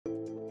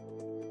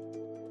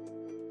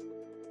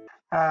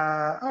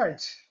All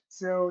right.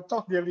 So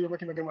talk ديال اليوم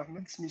كما قال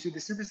محمد سميتو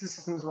distributed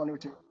systems 1 و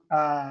 2.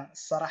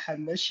 الصراحة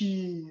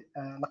ماشي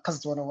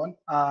نقصت 101.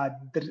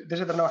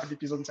 ديجا درنا واحد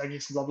الابيزود تاع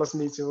جيكس بلا بلا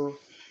سميتو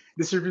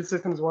distributed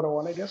systems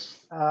 101 I guess.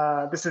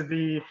 This is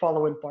the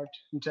following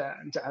part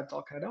نتاع هاد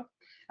التوك هذا.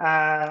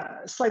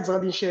 slides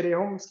غادي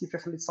نشيريهم كيف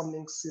يخلي some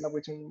links الا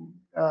بغيتو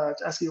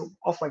to ask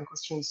you offline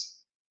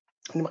questions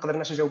اللي ما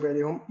قدرناش نجاوب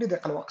عليهم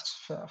لضيق الوقت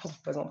في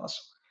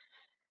البريزونطاسيون.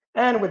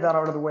 And with that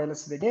out of the way,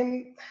 let's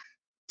begin.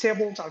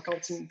 تيبل تاع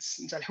الكونتنت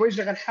نتاع الحوايج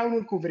اللي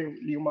غنحاولوا نكوفريو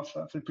اليوم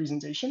في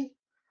البريزنتيشن.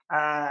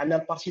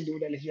 عندنا البارتي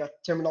الاولى اللي هي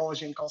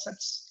terminology and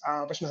concepts.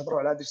 باش نهضروا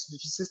على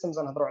distributed systems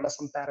غنهضروا على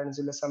some patterns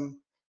ولا some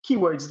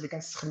keywords اللي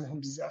كنستخدموهم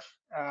بزاف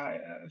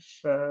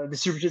في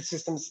distributed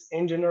systems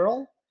in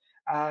general.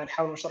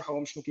 نحاولوا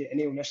نشرحوهم شنو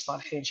كيعني ولاش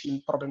صالحين شنو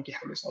البروبليم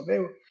كيحاولوا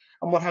يسولفيو.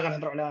 امورها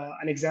غنهضروا على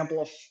an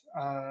example of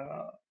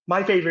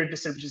my favorite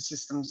distributed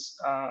systems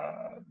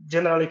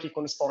generally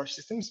كيكونوا storage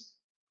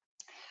systems.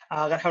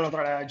 غنحاول نهضر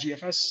على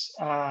GFS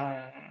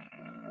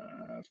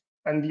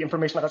and the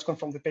information غتكون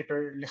from the paper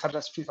اللي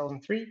خرجت في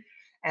 2003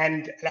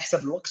 and على حسب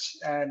الوقت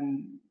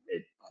and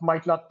it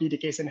might not be the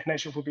case ان حنا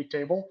نشوفوا big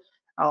table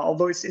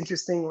although it's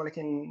interesting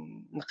ولكن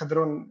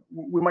نقدروا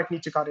we might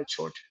need to cut it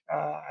short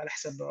على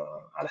حسب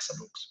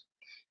الوقت.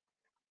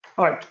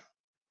 alright.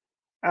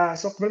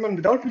 So قبل ما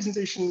نبداو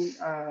البريزنتيشن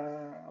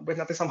بغيت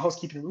نعطي some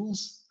housekeeping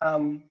rules.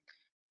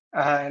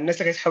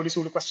 الناس اللي غيحاولوا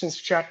يسولوا questions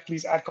في chat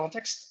please add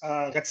context.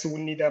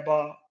 غتسولني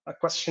دابا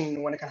question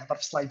وانا كنهضر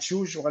في سلايد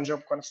جوج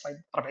وغنجاوبك وانا في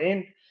سلايد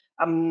 40.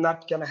 I'm not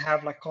gonna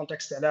have like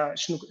context على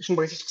شنو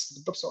بغيتي تقصد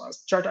بالضبط so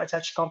try to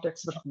attach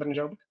context باش نقدر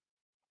نجاوبك.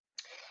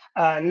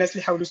 الناس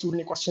اللي حاولوا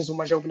يسولوني questions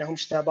وما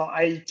جاوبناهمش دابا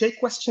I take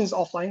questions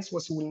offline سوا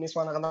سولني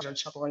سوا انا غنرجع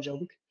للشات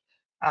وغنجاوبك.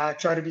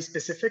 Try to be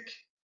specific.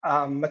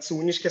 ما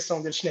تسولنيش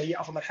كيسيون ديال شنو هي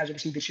افضل حاجه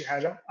باش ندير شي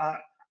حاجه.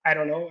 I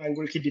don't know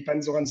غنقول لك it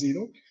depends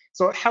وغنزيدو.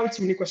 So حاول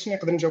تسولني question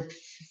نقدر نجاوب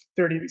في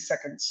 30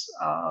 seconds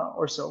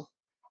or so.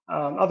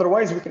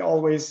 Otherwise you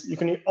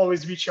can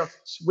always reach out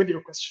with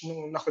your question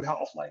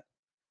وناخذها offline.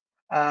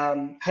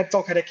 هاد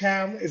التوك هذا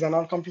كامل is a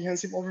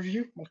non-comprehensive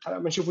overview.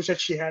 ما نشوفوش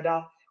هادشي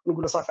هذا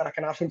ونقولوا صافي راه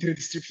كنعرفوا نديروا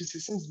distributed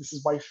systems. This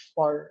is by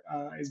far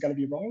is going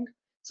to be wrong.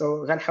 So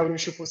غنحاولوا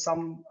نشوفوا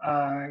some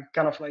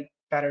kind of like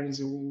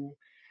patterns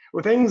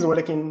و things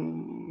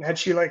ولكن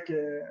هادشي like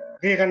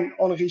غير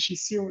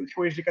غنونغيشيسيو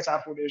الحوايج اللي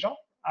كتعرفوا ديجا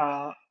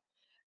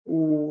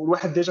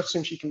والواحد ديجا خصو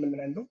يمشي يكمل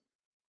من عنده.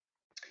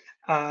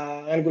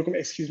 غنقول لكم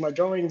excuse my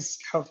drawings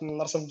حاولت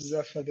نرسم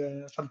بزاف في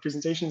هذا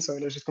البريزنتيشن so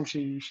الا جاتكم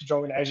شي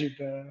drawing عجيب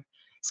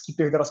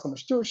سكيبيه اذا راسكم ما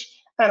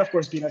شفتوش and of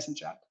course be nice in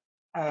chat.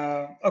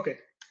 Okay,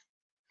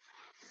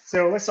 so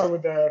let's start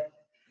with the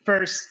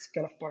first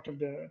kind of part of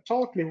the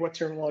talk اللي هو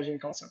terminology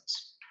and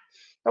concepts.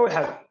 اول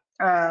حاجه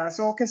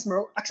so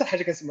كنسمعوا اكثر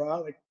حاجه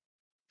كنسمعوها like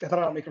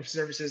كثرة مايكرو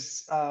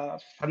سيرفيسز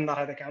في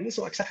النهار هذا كامل.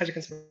 سو اكثر حاجه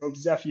كنسمعوا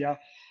بزاف هي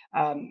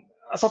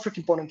software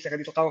component اللي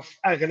غادي تلقاوه في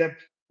اغلب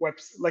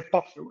like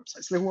popular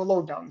websites اللي هو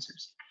load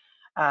balancers.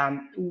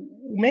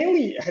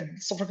 Mainly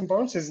software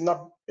components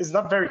is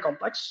not very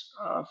complex.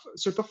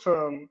 Sort of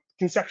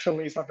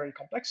conceptually it's not very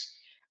complex.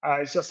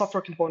 It's a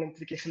software component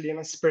اللي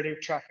كيخلينا spread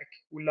traffic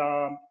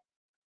ولا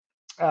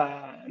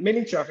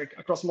mailing traffic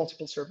across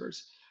multiple servers.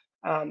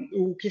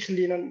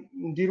 وكيخلينا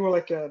نديروا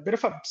like a bit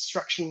of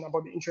abstraction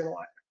about the internal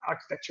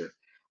architecture.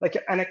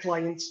 Like انا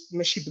client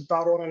ماشي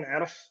بالضروره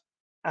نعرف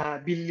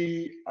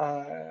باللي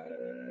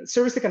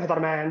السيرفيس اللي كنهضر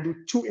معاه عنده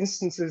two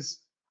instances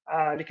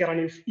اللي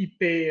كيرانيو في اي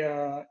بي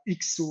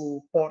اكس و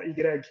بور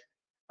اي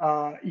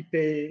اي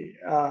بي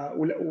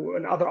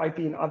another IP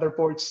in other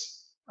ports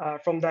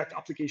from that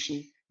application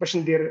باش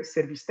ندير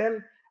service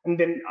tell and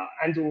then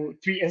عنده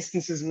 3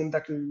 instances من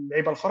ذاك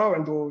اللعيبه الاخرى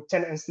وعنده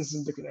 10 instances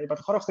من ذاك اللعيبه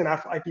الاخرى خصني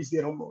نعرف الاي بيز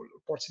ديالهم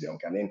والبورتس ديالهم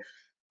كاملين.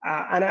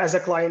 انا as a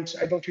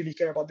client I don't really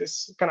care about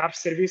this. كنعرف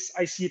السيرفيس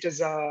I see it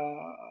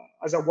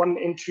as a one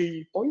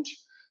entry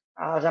point.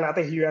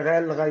 غنعطيه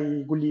URL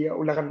غيقول لي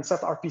ولا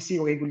غنسات ار بي سي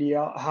وغيقول لي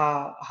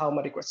ها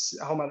هما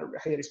ريكويست هما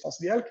هي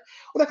ريسبونس ديالك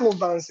وذاك اللود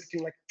بالانسر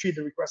كاين like treat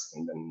the request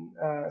and then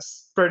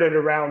spread it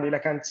around الا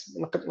كانت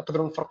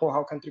نقدروا نفرقوها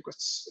وكانت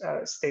request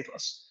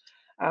stateless.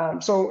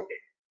 So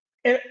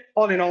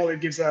all in all it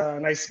gives a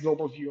nice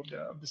global view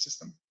of the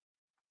system.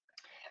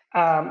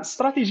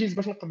 strategies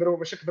باش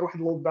يقدر واحد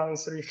اللود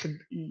بالانسر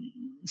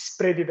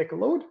يسبريدي ذاك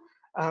اللود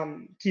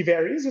كي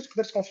varies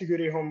وتقدر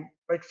تكونفيغوريهم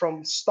like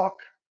from stock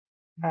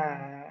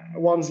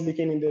ones اللي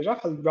كاينين ديجا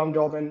بحال round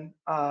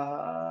robin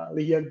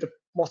اللي هي the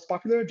most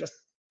popular. just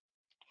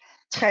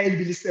تخيل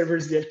بلي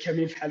السيرفرز ديال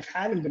كاملين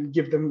بحال and then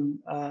give them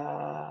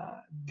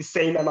the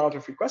same amount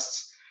of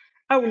requests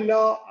او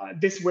لا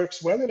this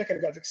works well الا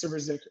كان عندك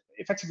السيرفرز ديالك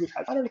effectively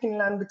بحال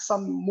ولكن عندك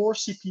some more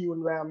CPU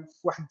and RAM في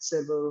واحد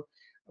السيرفر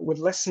with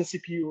less than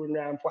CPU and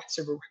RAM في واحد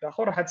السيرفر واحد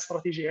اخر. هاد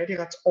الاستراتيجيه هذه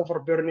غت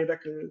overburn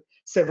داك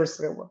السيرفر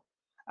الصغير.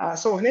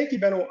 So هنا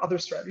كيبانوا other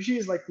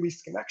strategies like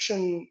least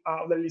connection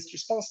or least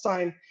response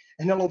time.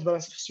 هنا load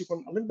balancer خصو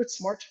يكون a little bit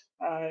smart.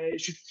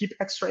 Should keep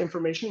extra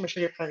information ماشي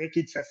غيبقى غير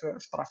كيدفع في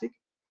الترافيك.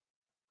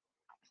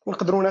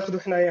 ونقدروا ناخذوا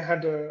حنايا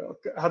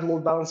هاد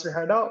load balancer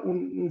هذا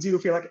ونزيدوا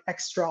فيه like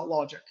extra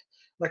logic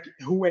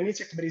like هو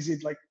نيت يقدر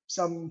يزيد like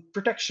some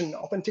protection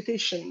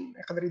authentication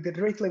يقدر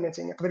يدير rate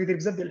limiting يقدر يدير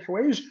بزاف ديال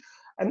الحوايج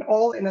and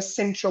all in a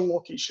central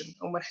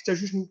location وما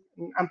نحتاجوش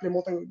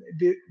implementing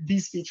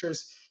these features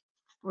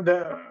for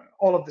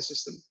all of the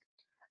system.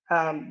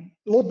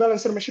 لود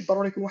بالانسر ماشي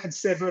ضروري يكون واحد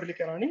السيرفر اللي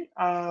كيراني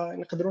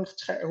نقدروا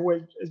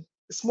هو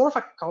سمور اوف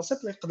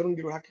كونسيبت اللي نقدروا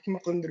نديروها كيما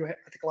نقدروا نديروها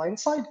ات كلاينت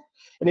سايد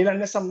يعني الا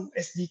عندنا سم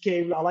اس دي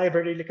كي ولا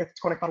لايبرري اللي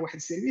كتكونيكت لواحد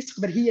السيرفيس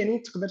تقدر هي يعني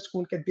تقدر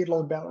تكون كدير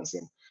لود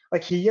بالانسين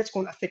like هي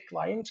تكون a thick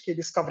client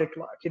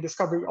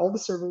كيديسكفري all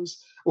the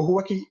servers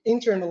وهو كي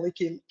internally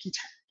كي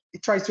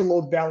tries to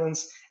load balance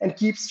and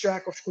keeps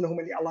track of شكون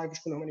هما اللي alive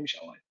وشكون هما اللي مش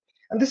alive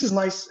and this is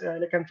nice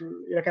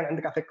الا كان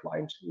عندك a thick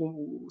client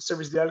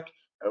والسيرفيس ديالك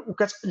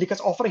اللي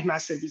كتوفريه مع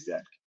السيرفيس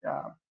ديالك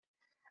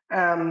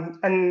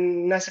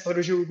الناس يقدروا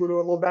يجيو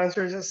يقولوا load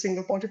balancer is a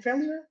single point of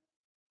failure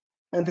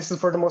and this is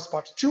for the most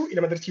part true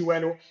الا ما درتي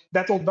والو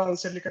that load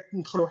balancer اللي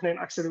كندخلوا حنا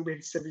ناكسيدو به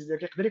السيرفيس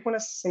ديالك يقدر يكون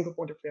a single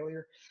point of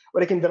failure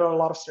ولكن there are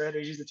a lot of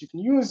strategies that you can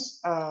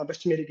use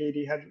باش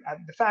تميتيجيتي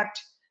the fact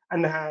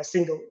انها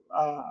single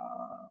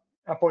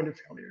point of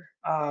failure.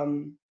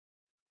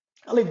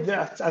 I'll leave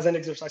that as an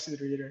exercise to the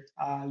reader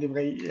اللي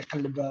بغى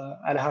يقلب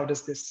على how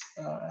does this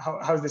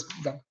how is this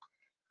done.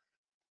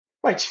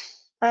 Right.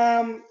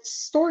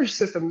 Storage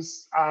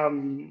systems,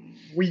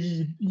 we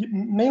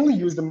mainly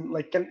use them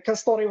like can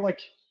store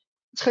like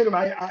تخيلوا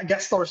معي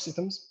get storage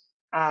systems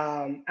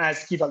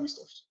as key value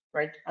stores,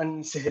 right? And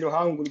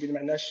نسهلوها ونقول بلي ما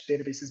عندناش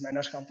databases ما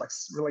عندناش complex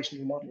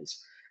relational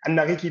models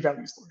عندنا غير key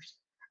value stores.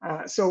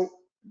 So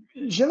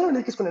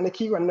generally كتكون عندنا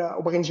key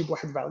وباغي نجيب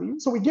واحد value.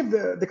 So we give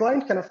the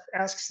client kind of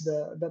asks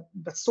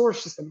the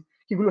storage system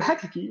كيقول له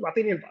هات الكي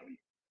واعطيني الفاليو.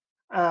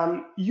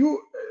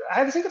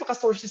 هذا فين كتلقى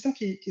ستورج سيستم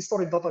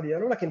كيستوري الداتا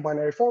ديالو لكن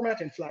باينري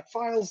فورمات ان فلات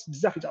فايلز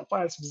بزاف نتاع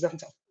الفايلز بزاف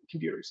نتاع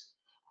الكمبيوترز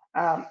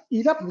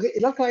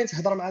الا الكلاينت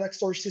هضر مع داك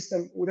ستورج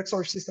سيستم وداك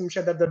ستورج سيستم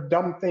مشى دار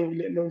دام ثينغ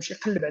لانه يمشي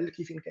يقلب على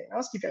الكي فين كاين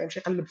كيف يمشي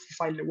يقلب في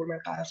الفايل الاول ما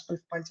يلقاهاش يقلب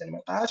في الفايل الثاني ما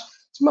يلقاهاش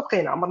تما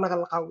بقينا عمرنا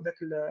غنلقاو داك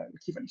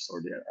الكي فاليو ستور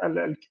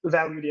ديال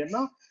الفاليو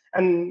ديالنا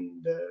and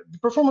the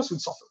performance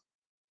would suffer.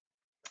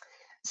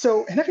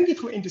 So هنا فين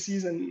كيدخلوا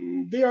indices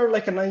and they are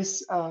like a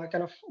nice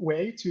kind of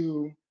way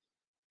to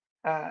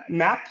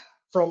map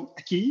from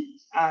a key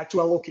to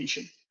a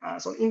location.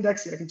 So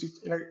index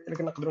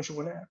لكن نقدروا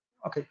نشوفوا هنا.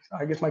 Okay,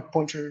 I guess my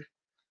pointer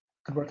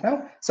could work now.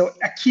 So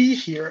a key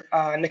here,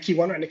 and a key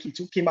 1 and a key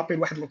 2 came up in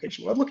واحد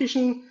location. That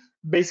location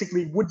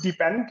basically would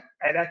depend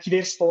على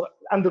كيفاش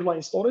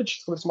underlying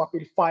storage. تقدر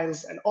تمابي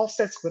files and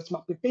offsets, تقدر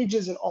تمابي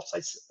pages and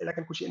offsets إلا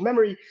كان كلشي in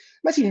memory.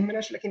 ما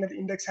تيهمناش لكن هذا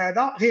الاندكس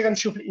هذا غير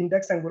غنشوف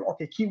الاندكس نقول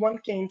اوكي key 1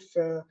 كاين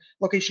في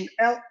location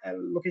L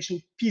location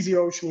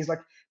P0 which means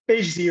like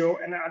page 0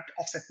 and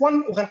offset 1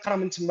 وغنقرا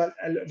من تما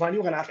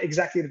الفاليو وغنعرف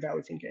exactly the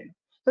value فين كاين.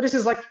 So this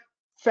is like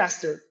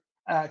faster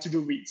to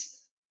do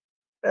reads.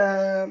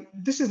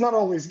 This is not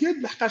always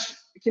good لحقاش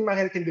كيما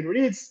غير كنديروا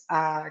reads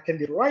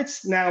كنديروا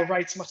writes. Now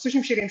writes ما خصوش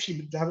يمشي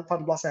بالذهب في هذه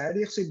البلاصه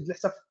هذه خصو يبدل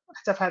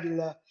حتى في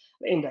هذا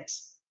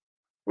الاندكس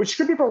which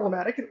could be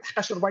problematic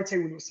لحقاش الرايت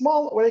هيولوا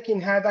small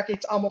ولكن هذا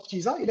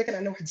كيتامورتيزا الا كان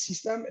عندنا واحد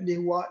السيستم اللي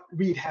هو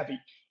read heavy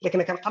الا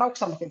كنا كنقراو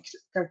اكثر ما كان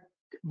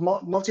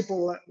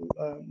multiple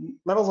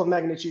levels of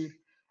magnitude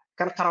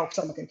كنقراو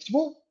اكثر ما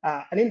كنكتبوا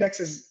an index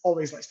is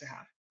always nice to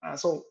have.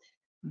 So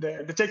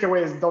the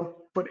takeaway is don't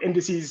put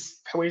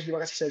indices بحوايج اللي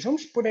ما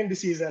كتحتاجهمش put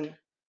indices and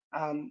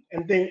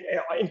they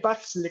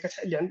impacts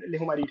اللي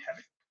هما read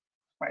heavy.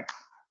 Right.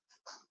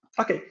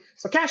 Okay,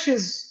 so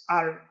caches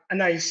are a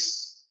nice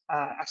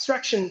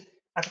abstraction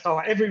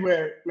كتلقاوها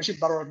everywhere ماشي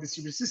بالضروره في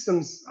distributed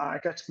systems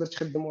كتقدر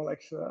تخدموا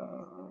like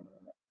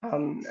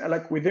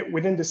like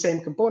within the same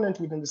component,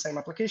 within the same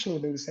application,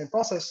 within the same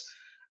process.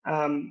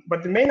 But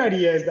the main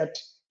idea is that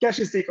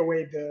caches take away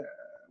the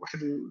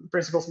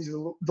principles,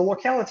 the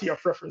locality of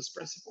reference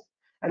principle.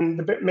 And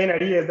the main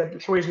idea is that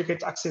الحوايج اللي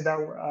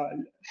كيتاكسيداو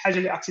الحاجه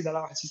اللي اكسيد على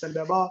واحد السيستم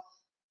دابا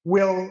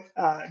will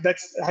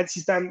that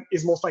system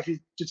is most likely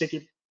to take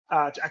it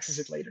to access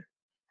it later.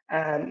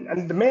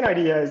 And the main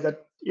idea is that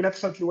إلا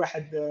دخلت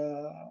لواحد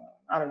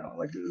I don't know,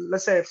 like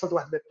let's say دخلت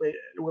واحد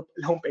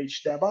الهوم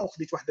بيج دابا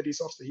وخديت واحد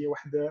الريسورس اللي هي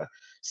واحد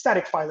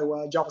static file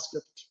هو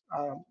JavaScript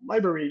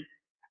library.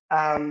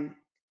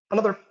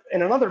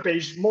 In another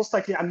page, most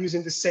likely I'm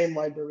using the same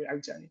library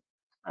عاوتاني.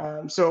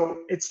 So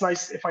it's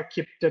nice if I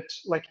kept it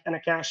like in a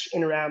cache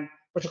in RAM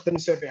باش نقدر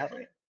نسيرفي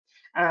هذا.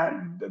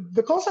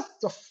 The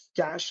concept of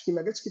cache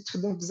كما قلت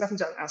كيتخدم بزاف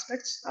نتاع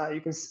aspects.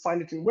 You can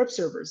find it in web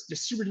servers,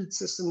 distributed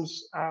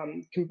systems,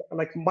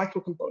 like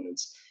micro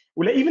components.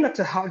 Well, even at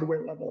the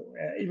hardware level,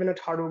 even at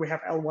hardware, we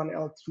have L1,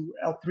 L2,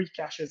 L3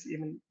 caches.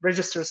 Even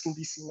registers can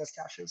be seen as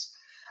caches.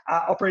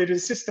 Operating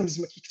systems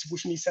ما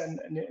كيكتبوش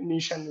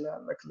نيشان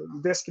like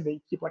the disk,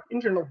 they keep like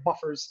internal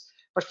buffers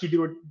but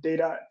كيديروا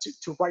data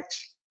to write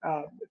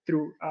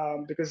through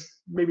because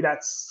maybe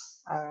that's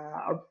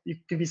it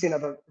can be seen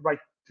as a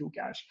write through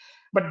cache.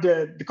 But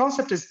the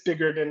concept is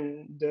bigger than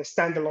the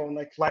standalone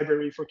like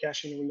library for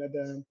caching ولا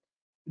the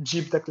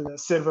جيب داك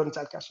السيرفر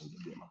نتاع الكاشين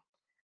ديالنا.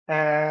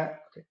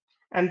 Okay.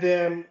 And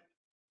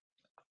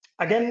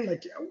again,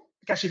 like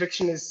كاش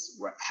ايفكشن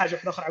حاجه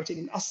واحده اخرى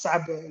عاوتاني من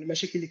اصعب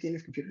المشاكل اللي كاينه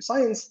في الكمبيوتر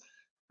ساينس.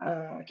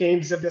 كاين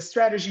بزاف ديال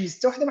استراتيجيز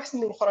حتى واحده ما احسن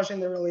من الاخرى.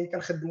 جينيرالي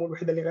كنخدموا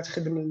الوحده اللي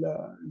غتخدم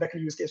ذاك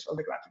اليوز كيس او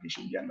ذاك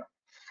الابليكيشن ديالنا.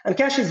 And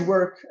caches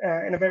work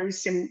in a very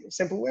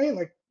simple way,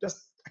 like just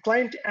a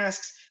client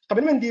asks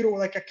قبل ما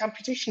نديروا like a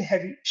computation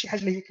heavy شي حاجه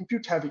اللي هي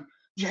compute heavy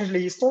شي حاجه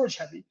اللي هي storage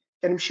heavy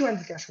كنمشيو عند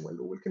الكاش هو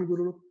الاول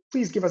كنقولوا له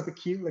please give us the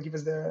key, like give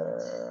us the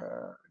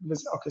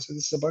okay, so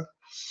this is a bug.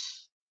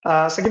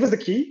 So give us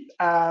the key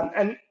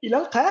and الى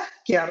لقاه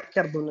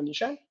كيردوا لنا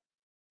النيشان.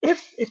 If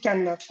it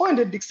cannot find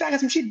it, ديك الساعه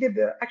غتمشي دير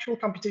the actual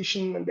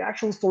computation and the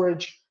actual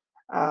storage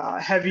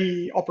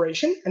heavy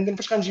operation, and then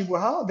فاش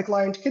غنجيبوها the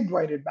client could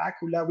write it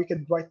back ولا we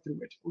could write through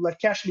it ولا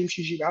الكاش اللي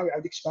يمشي يجيبها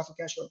ويعاود يكتبها في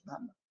الكاش ويردها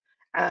لنا.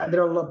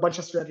 There are a bunch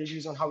of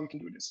strategies on how we can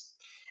do this.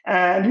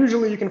 And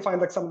usually you can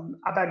find like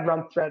a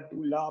background thread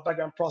ولا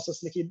background process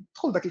اللي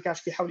كيدخل ذاك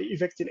الكاش كيحاول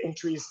evict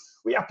entries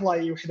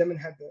ويابلاي وحده من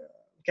هاد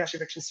cache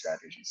eviction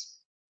strategies.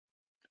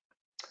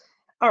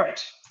 All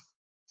right.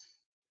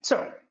 So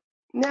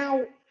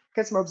now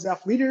كتسمعوا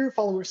بزاف leader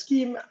follower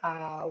scheme,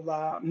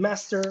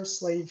 master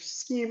slave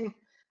scheme,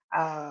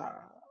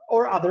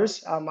 or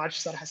others. ما عرفتش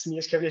صراحه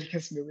السميات كيف اللي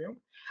كنسميوهم.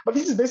 But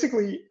this is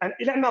basically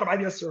الى عندنا 4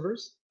 ديال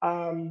servers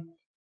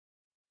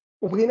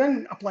وبغينا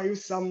نابلايو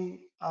some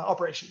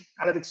operation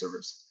على ديك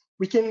servers.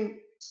 We can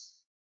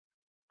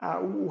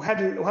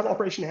وهاد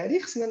الاوبريشن هذه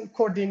خصنا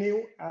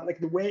نكوردينيو like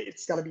the way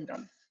it's gonna be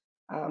done.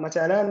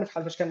 مثلا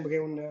بحال فاش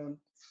كنبغيو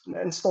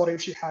نستوريو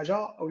شي حاجه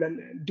او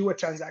do a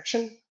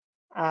transaction.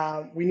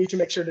 We need to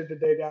make sure that the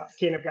data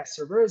كاينه في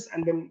servers,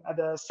 and then at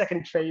the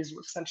second phase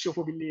خصنا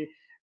نشوفوا باللي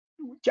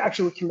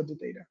actually commit the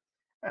data.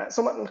 So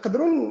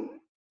نقدروا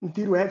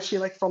نديروا هذا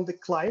الشيء like from the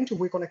client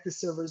we connect the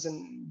servers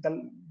and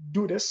then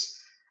do this.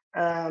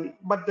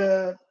 But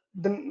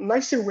the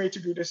nicer way to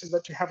do this is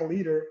that you have a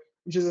leader,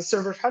 which is a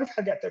server بحال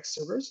كاع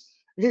servers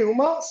اللي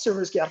هما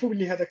servers كيعرفوا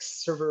باللي هذاك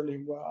السيرفر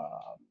اللي هو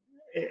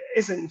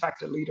is in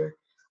fact a leader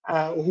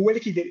وهو اللي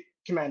كيدير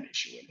command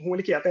issue. هو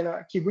اللي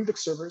كيعطينا كيقول لك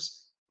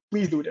servers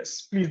please do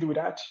this, please do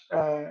that,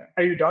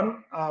 are you done,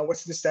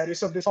 what's the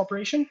status of this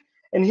operation,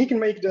 and he can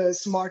make the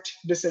smart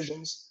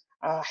decisions.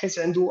 حيث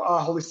عنده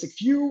a holistic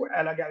view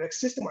على كاع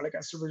system وعلى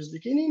كاع servers اللي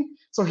كاينين,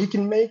 so he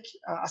can make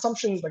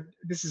assumptions like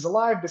this is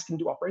alive, this can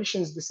do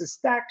operations, this is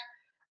stacked,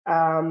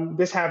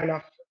 this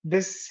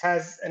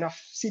has enough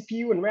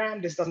CPU and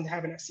RAM, this doesn't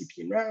have enough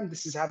CPU and RAM,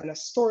 this is have enough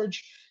storage.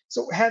 So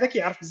هذا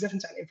كيعرف بزاف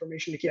نتاع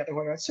information اللي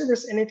كيعطيوها على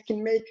service, and it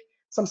can make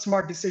some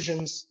smart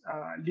decisions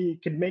اللي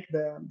could make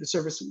the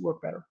service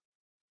work better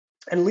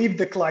and leave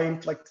the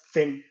client like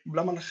thin.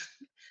 بلا ما هاد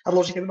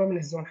اللوجيك دابا ما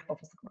نهزوها نحطها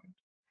في الكلاينت.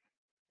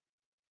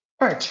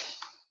 Alright.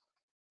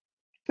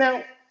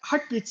 Now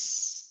heartbeats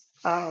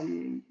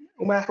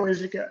وما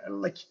حوايج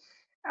like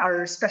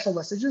are special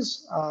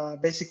messages.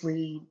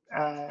 Basically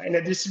in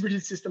a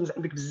distributed systems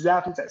عندك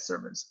بزاف نتاع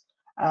servers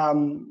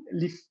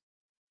اللي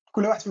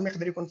كل واحد فيهم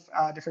يقدر يكون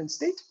في different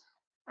state.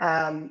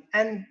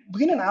 And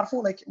بغينا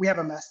نعرفوا like we have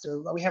a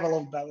master, we have a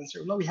load balancer,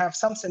 we have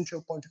some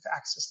central point of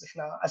access اللي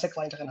حنا as a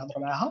client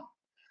غنهضروا معاها.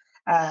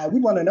 We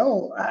want to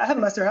know هذا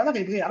الماستر هذا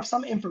غيبغي يعرف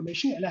some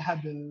information على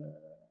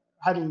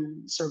هاد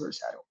السيرفرز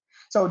هادو.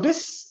 So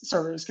this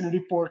servers can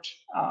report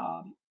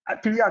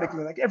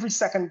periodically, like every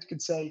second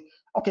could say,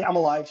 okay, I'm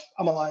alive,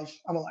 I'm alive,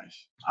 I'm alive.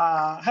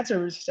 هاد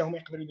servers حتى هما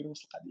يقدروا يديروا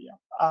نفس القضية.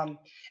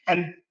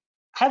 And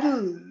هاد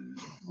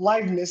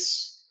liveness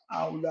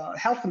أو the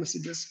health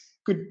messages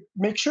could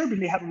make sure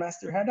باللي هاد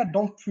الماستر هذا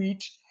don't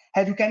treat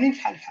هادو كاملين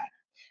بحال بحال.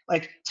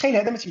 Like تخيل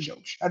هذا ما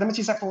تيجاوبش، هذا ما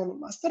تيصيفطوا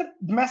للماستر.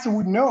 The master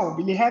would know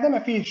باللي هذا ما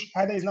فيهش،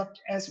 هذا is not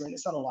answering,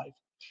 it's not alive.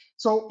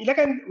 So إلا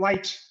كان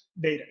write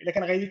data، إلا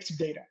كان غير يكتب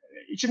data,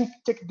 you shouldn't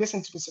take this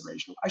into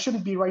consideration. I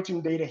shouldn't be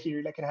writing data here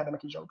إلا كان هذا ما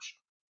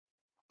كيجاوبش.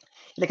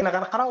 إلا كنا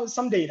غنقراو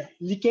some data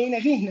اللي كاينه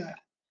غير هنا,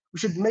 we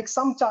should make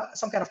some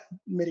kind of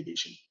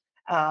mitigation.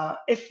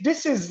 If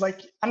this is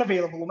like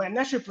unavailable وما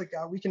عندناش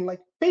replica, we can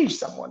like page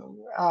someone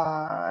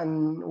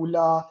and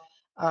ولا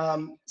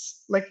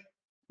like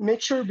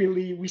make sure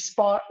really we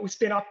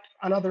spin up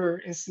another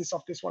instance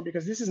of this one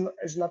because this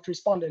is not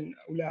responding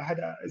ولا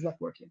هذا is not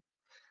working.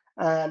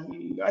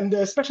 And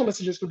the special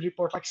messages could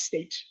report like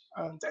state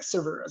that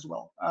server as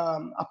well.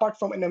 Apart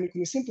from انهم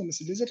يكونوا simple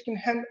messages, it can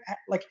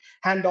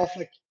hand off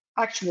like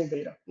actual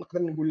data.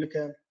 نقدر نقول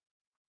لك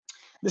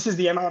this is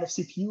the amount of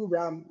CPU,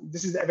 RAM,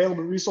 this is the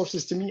available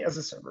resources to me as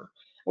a server.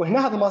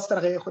 وهنا هذا الماستر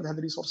غياخذ هذه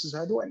الريسورسز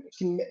هادو and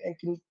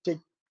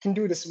can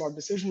do the smart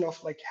decision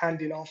of like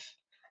handing off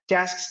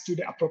tasks to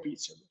the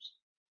appropriate servers.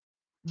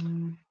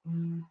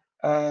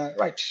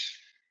 Right.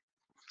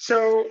 So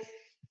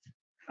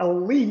a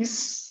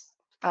lease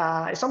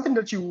is something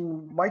that you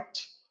might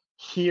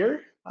hear.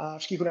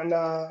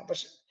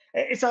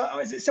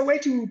 It's a way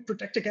to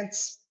protect against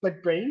split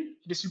brain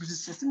distributed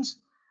systems.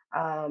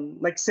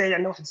 Like say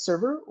عندنا واحد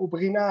server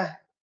وبغينا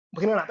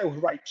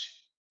نعطيوه right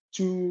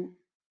to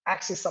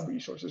access some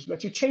resources,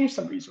 let you change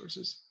some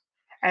resources.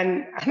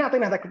 And احنا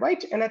عطينا هذاك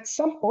right, and at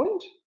some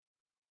point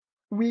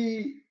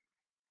we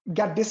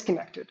got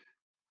disconnected.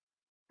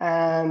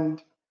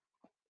 And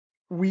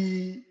we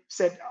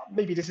said,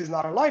 maybe this is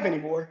not alive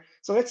anymore.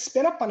 So let's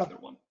spin up another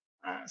one.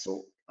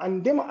 So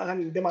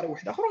غنديماري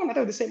واحده اخرى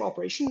ونعطيو the same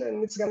operation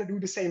and it's going to do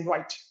the same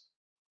write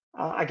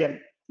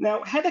again.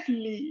 Now هذاك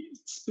اللي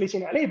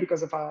splitting عليه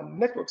because of a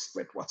network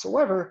split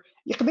whatsoever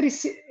يقدر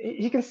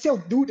he can still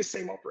do the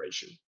same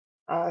operation.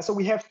 So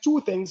we have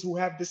two things who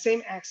have the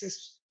same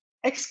access,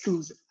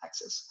 exclusive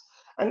access.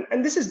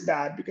 And this is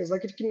bad because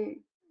like it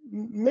can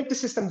make the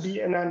system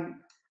be in an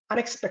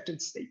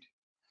unexpected state.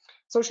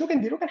 So شنو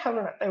كنديرو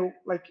كنحاولوا نعطيو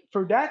like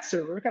for that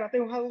server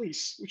كنعطيوها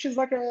lease, which is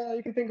like a,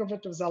 you can think of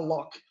it as a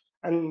lock,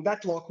 and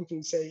that lock we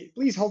can say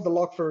please hold the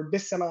lock for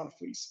this amount of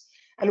lease,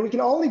 and we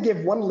can only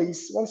give one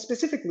lease, one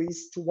specific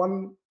lease to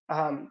one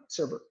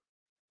server.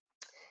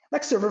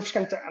 Like server فاش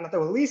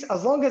كنعطيوه lease,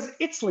 as long as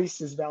its lease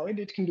is valid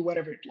it can do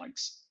whatever it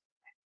likes.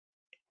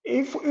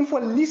 If a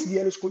lease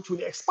ديالو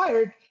تكون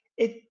expired,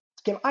 it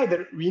can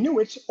either renew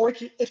it or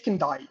it can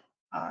die.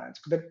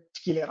 تقدر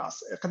تكيلي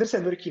راس يقدر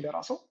سيرفر يكيلي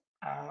راسو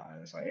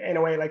so in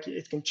a way like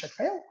it can check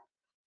fail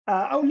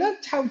او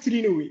لا تحاول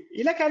ترينوي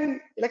الا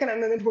كان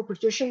عندنا network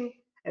partition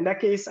in that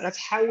case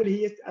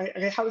غتحاول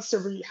غيحاول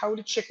السيرفر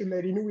يحاول تشيك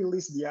الرينوي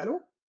ليست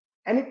ديالو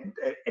and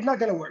it's not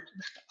gonna work.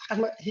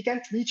 He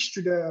can't reach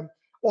to the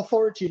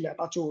authority اللي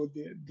عطاتو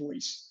the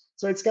lease,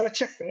 so it's gonna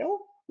check fail.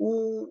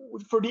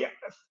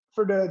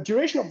 For the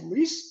duration of the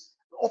lease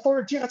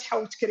authority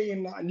غتحاول تكري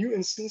a new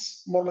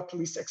instance moment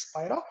lease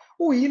expire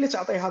وهي اللي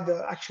تعطيها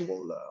the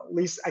actual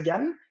lease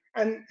again,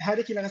 and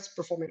هذيك اللي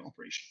غتperform an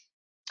operation.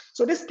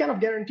 So this kind of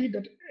guaranteed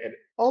that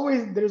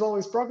there is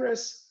always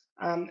progress,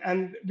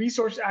 and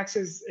resource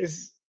access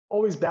is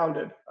always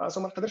bounded.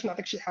 So ما نقدرش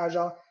نعطيك شي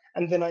حاجه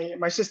and then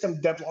my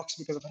system deadlocks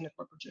because of a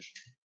network partition.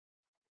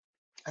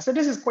 So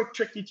this is quite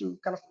tricky to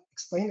kind of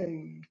explain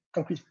in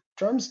concrete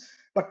terms,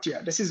 but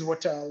yeah, this is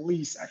what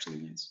lease actually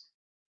means.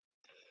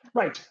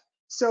 Right.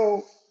 So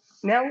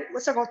now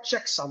let's talk about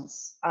checksums.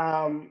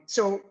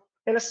 So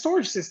in a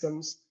storage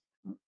systems,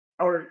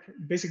 or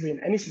basically in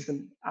any system,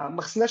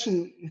 ما خصناش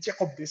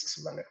نثيقوا بديسكس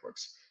ولا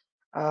نتوركس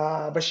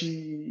باش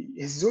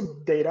يهزوا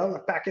الداتا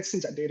ولا باكيتس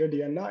نتاع الداتا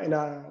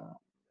ديالنا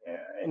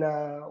in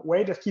a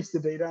way that keeps the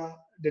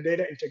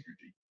data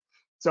integrity.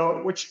 So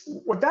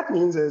what that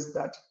means is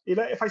that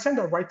if I send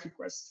a write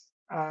request,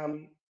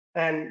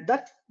 and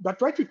that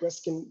write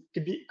request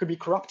could be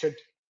corrupted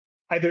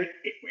either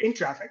in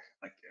traffic,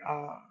 like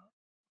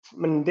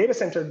from data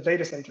center to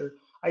data center,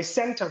 I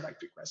sent a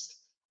write request.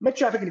 My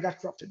traffic got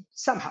corrupted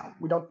somehow.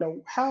 We don't know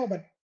how,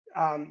 but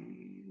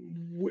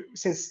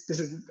since this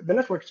is the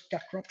network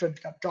got corrupted,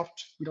 got dropped,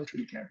 we don't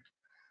really care.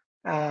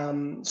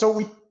 So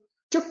we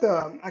took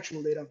the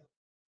actual data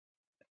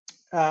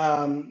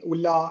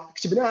ولا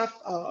كتبناها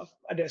في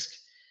a disk.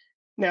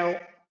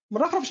 Now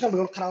مرة أخرى باش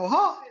نبغيو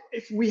نقراوها,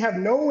 if we have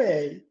no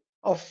way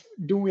of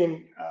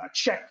doing a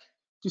check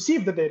to see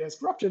if the data is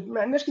corrupted,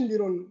 ما عندناش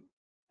كنديرو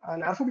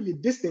نعرفوا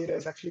بلي this data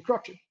is actually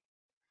corrupted.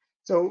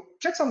 So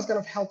checksum is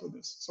going to help with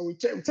this. So we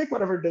take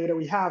whatever data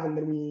we have and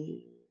then we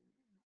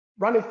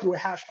run it through a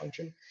hash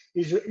function.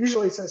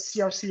 Usually it's a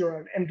CRC or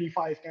an MD5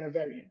 kind of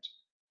variant.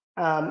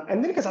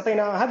 And then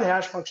كتعطينا هذا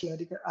الهاش function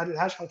هذا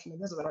الهاش function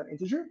is an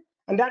integer,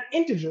 and that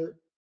integer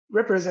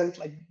represents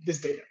like this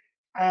data.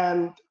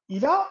 And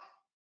إذا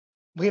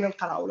بغينا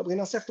نقراو ولا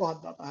بغينا نصيفطوا هاد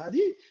الداتا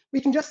هذه,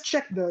 we can just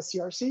check the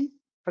CRC.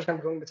 فاش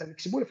كنبغيو مثلا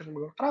نكتبوا ولا فاش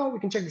كنبغيو نقراو,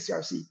 we can check the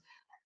CRC.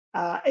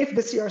 If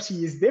the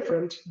CRC is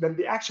different than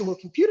the actual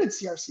computed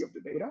CRC of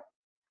the data,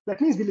 that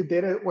means the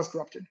data was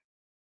corrupted.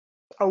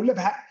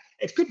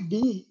 It could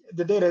be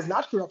the data is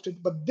not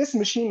corrupted, but this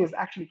machine is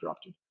actually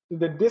corrupted.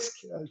 The disk,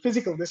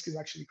 physical disk is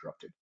actually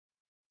corrupted.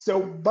 So,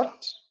 but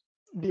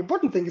the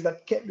important thing is that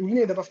we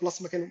need to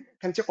بلاص ما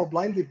كنثيقوا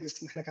blindly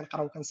disk نحن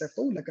كنقراو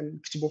كنصيفطوا ولا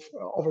كنكتبوا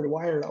over the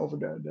wire over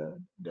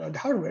the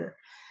hardware.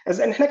 As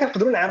ان حنا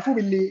كنقدروا نعرفوا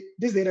باللي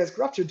this data is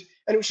corrupted,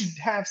 and we should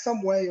have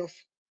some way of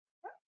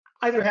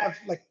either have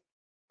like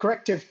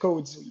corrective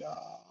codes or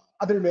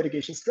other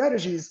mitigation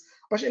strategies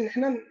باش ان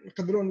احنا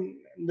نقدروا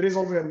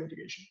نريزولفوا هذا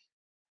mitigation.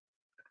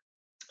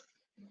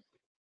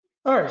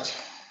 All right.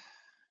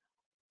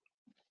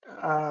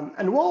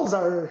 And walls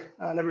are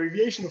an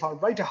abbreviation of our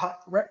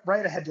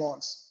write-ahead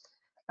logs.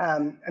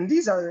 And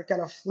these are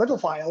kind of little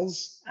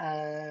files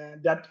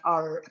that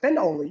are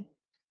append-only.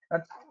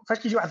 فاش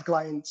كيجيو واحد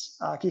client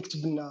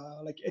كيكتب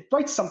لنا like it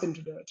writes something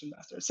to the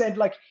master. It said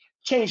like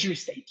change your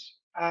state.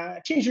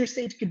 Change your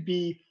state could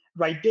be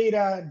write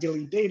data,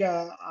 delete data,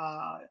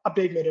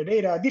 update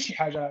metadata, دير شي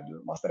حاجه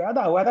الماستر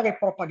هذا وهذا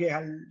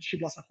غيبروباغيها لشي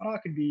بلاصه اخرى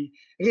could be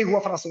غير هو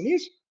في راسو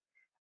نيت.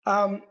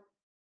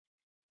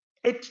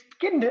 It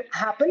can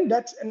happen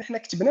that نحن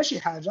كتبنا شي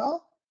حاجه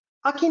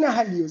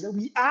عطيناها اليوزر,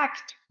 we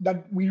act that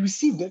we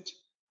received it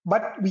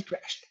but we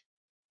crashed.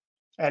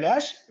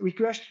 علاش we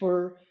crashed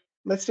for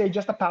let's say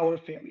just a power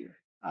failure.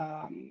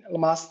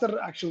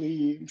 الماستر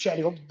actually مشى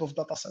عليه ضد في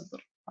داتا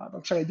سنتر,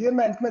 مشى يدير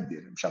ما انت ما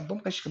دير, مشى ضد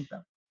مابقاش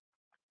خدام.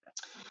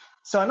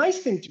 So a nice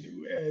thing to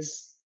do is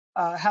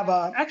have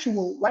an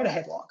actual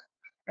write-ahead log,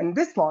 and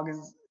this log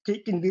is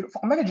can be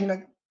فوق ما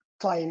كتجينا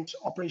client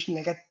operation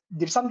اللي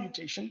كدير some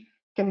mutation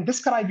can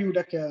describe you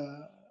like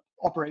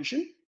operation,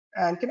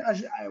 and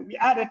we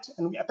add it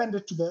and we append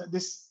it to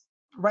this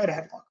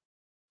write-ahead log.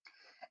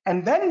 And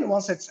then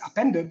once it's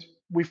appended,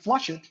 we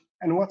flush it.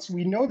 And once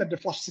we know that the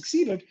flush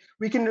succeeded,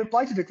 we can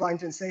reply to the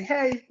client and say,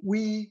 hey,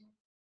 we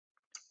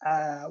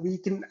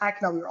can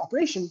act now your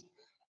operation.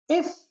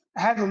 If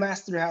هذا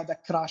الماستر هذا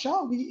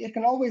كراشة, we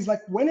can always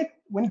like when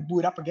it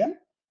boot up again,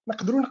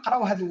 نقدروا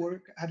نقراو هذا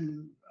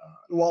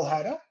الوال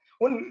هذا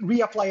ون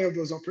reapply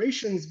those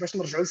operations باش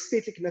نرجعوا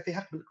للستيت اللي كنا فيها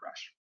قبل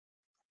الكراش.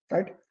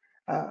 Right?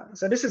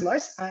 So this is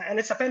nice, and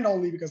it's append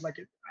only because like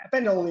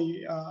append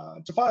only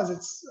to files,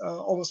 it's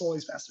almost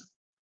always faster.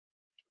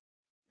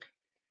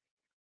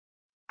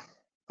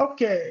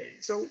 Okay,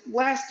 so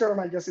last term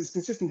I guess is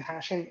consistent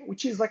hashing,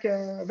 which is like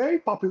a very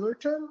popular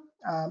term.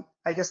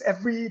 I guess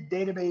every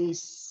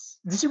database,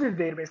 distributed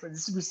database, like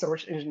distributed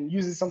storage engine,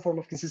 uses some form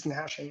of consistent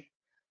hashing.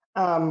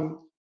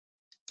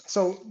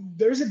 So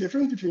there's a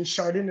difference between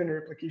sharding and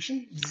replication.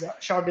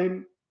 Sharding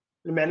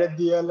المعنى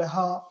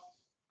ديالها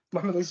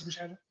محمد غير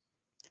باش هذا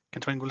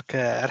كنت نقول لك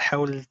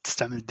حاول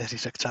تستعمل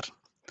الدارجه اكثر.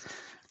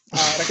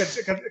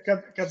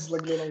 راه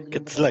كتزلق لي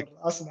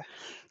كتزلق اسمح.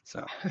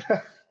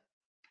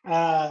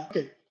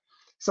 اوكي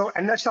سو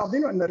عندنا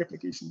شاردين وعندنا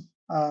ريبليكيشن.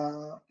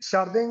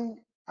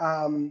 شاردين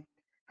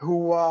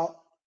هو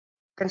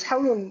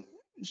كنحاولوا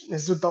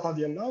نهزوا الداتا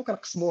ديالنا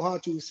وكنقسموها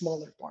تو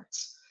سمولر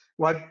بارتس،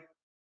 وهاد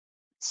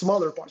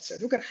سمولر بارتس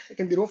هادو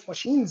كنديروهم في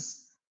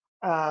ماشينز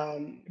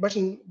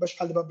باش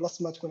بحال دابا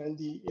بلاصه ما تكون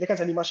عندي، الا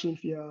كانت عندي ماشين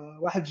فيها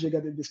 1 جيجا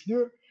ديال الديسك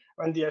دور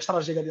وعندي 10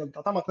 جيجا ديال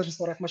الداتا، ما نقدرش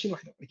نستورها في ماشين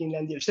واحده، ولكن الا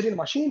عندي 20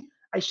 ماشين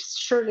اي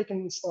شيرلي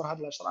كنستور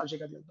هاد 10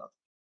 جيجا ديال الداتا.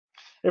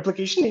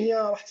 ريبليكيشن هي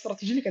واحد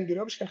الاستراتيجيه اللي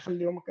كنديروها باش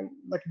كنخليهم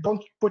like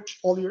don't put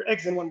all your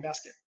eggs in one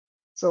basket.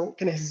 So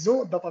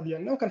كنهزوا الداتا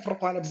ديالنا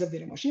وكنفرقوا على بزاف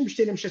ديال الماشين باش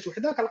حتى الا مشات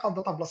وحده كنلقاو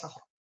الداتا في بلاصه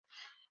اخرى.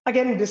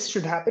 Again, this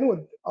should happen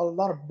with a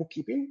lot of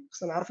bookkeeping.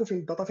 خصنا نعرفوا فين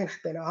الداتا فين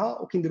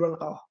حطيناها وكنديروها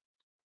نلقاوها.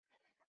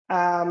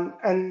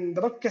 And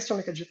دابا الكاستيون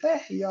اللي كتجي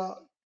طيح هي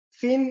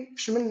فين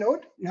في من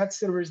نود من هاد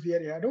السيرفرز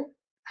ديالي هادو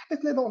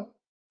حطيت لي دون.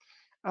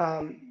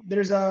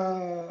 There's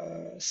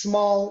a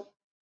small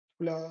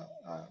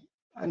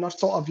not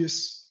so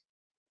obvious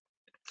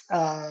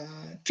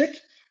trick.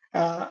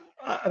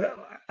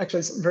 Actually,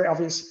 it's very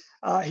obvious.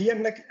 هي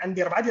انك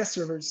عندي 4 ديال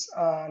السيرفرز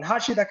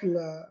نهاشي داك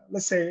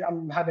let's say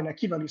I'm having a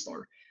key value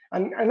store.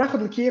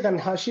 ناخذ الكي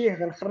غنهاشيه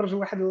غنخرج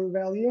واحد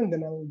الفاليو and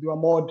then I'll do a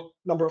mod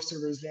number of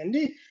servers اللي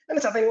عندي، انا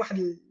تعطيني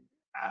واحد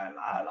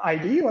الاي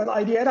دي، وهذا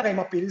الاي دي هذا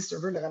غيمابي لي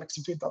السيرفر اللي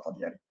غنكتب فيه الداتا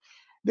ديالي.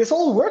 This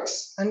all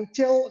works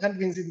until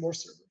غنبغي نزيد more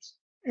servers.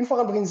 اون فوا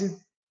غنبغي نزيد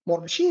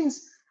more machines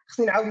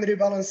خصني نعاود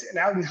نريبالانس،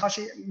 نعاود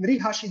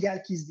نريهاشي كاع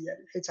الكيز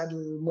ديالي، حيت هذا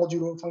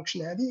الموديول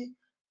فانكشن هذه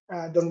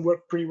doesn't work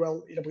pretty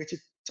well الا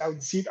بغيتي تعاود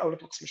تزيد او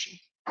تنقص ماشين.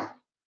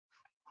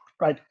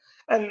 Right.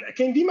 And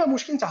كاين ديما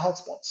مشكل تاع هوت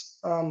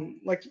سبوتس.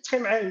 like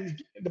تخيل معايا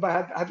دابا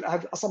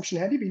هاد الاسامبشن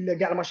هذه بلي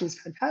كاع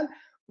الماشينز بحال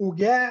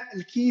وكاع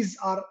الكيز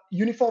ار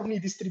يونيفورملي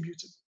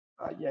ديستريبيوتد.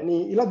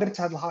 يعني الا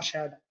درت هذا الهاش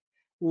هذا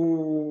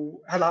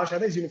وهذا الهاش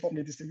هذا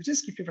يونيفورملي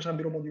ديستريبيوتد، كيفاش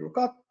غنديروا موديول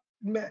كات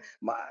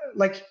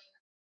like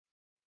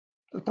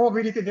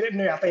البروبابيليتي ديال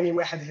انه يعطيني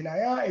واحد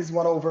هنايا is 1/4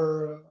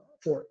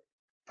 في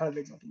هذا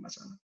الاكزامبل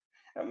مثلا.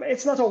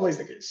 It's not always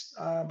the case.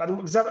 بعد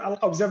بزاف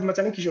نلقاو بزاف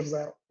مثلا كيجيو في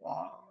زيرو.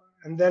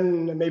 And then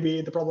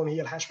maybe the problem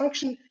هي الهاش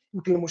فانكشن،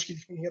 يمكن المشكل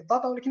يكون هي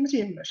الداتا، ولكن ما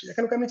تيهمناش اذا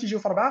كانوا كاملين تيجيو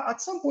في 4 at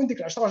some point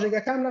ديك 10 جيجا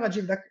كامله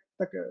غتجي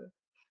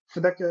في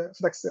ذاك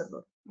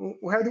السيرفر،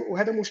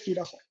 وهذا مشكل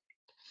اخر.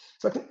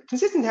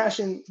 فكونسيستنت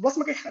هاشين بلاص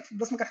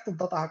ما كنحط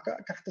الداتا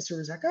هكا كنحط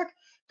السيرفرز هكاك،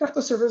 كنحط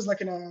السيرفرز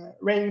لكن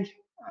رينج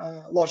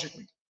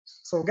لوجيكلي.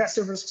 سو كاع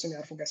السيرفرز خصهم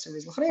يعرفوا كاع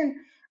السيرفرز الاخرين،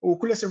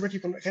 وكل سيرفر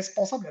كيكون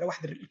ريسبونسابل على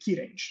واحد الكي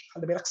رينج.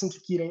 بحال دابا قسمت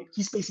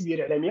الكي سبيس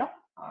ديالي على 100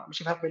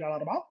 ماشي بحال قبيله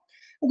على 4،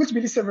 وقلت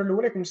بلي السيرفر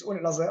الاول يكون مسؤول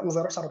على من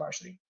 0 حتى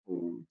 24،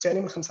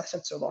 والثاني من 5 حتى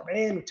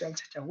 49،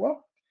 والثالث حتى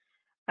هو.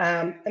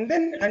 and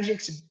then غنجي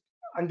نكتب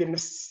غندير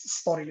نفس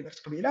الستوري اللي درت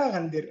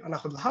قبيله،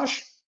 غناخذ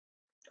الهاش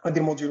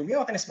غندير موديول 100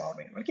 وعطيني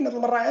 47، ولكن هذه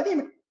المره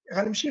هذه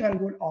غنمشي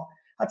غنقول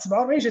هاد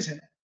 47 جات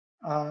هنا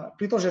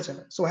بليتو جات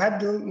هنا. سو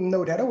هاد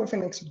النود هذا هو فين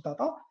نكتب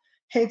الداتا،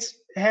 حيت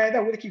هذا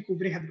هو اللي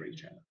كيكوفري هاد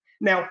الرينج هذا.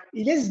 Now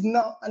الا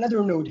زدنا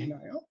another node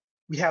هنايا،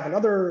 we have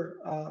another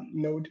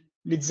node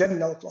اللي تزاد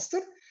لنا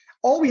الكلاستر.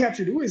 all we have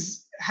to do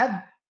is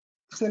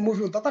خصنا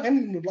نموفيو الداتا غير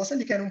من البلاصه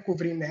اللي كانوا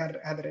مكوفرين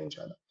هذا الرينج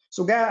هذا.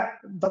 سو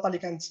كاع الداتا اللي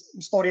كانت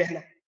مستوريه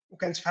هنا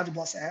وكانت في هذه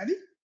البلاصه هذه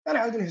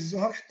غنعاودو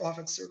نهزوها ونحطوها في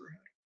هذا السيرفر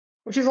هذا،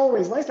 which is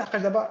always nice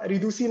لحقاش دابا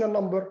ريدوسينا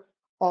number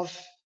of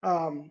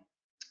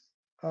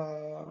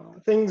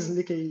things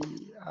اللي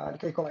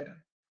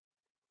كيكولايدها.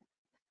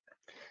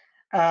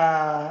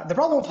 The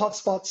problem of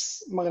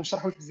hotspots ما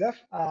غنشرحوش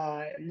بزاف.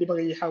 اللي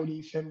باغي يحاول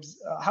يفهم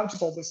how to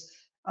solve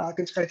this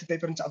كنت قريت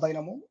البيبر نتاع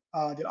داينامو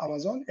ديال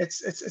امازون.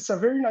 it's a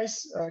very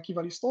nice key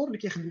value store اللي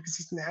كيخدم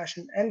consistent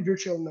hashing and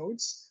virtual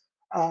nodes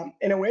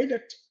in a way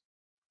that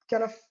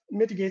kind of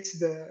mitigates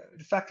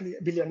the fact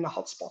بلي عندنا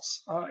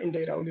hotspots in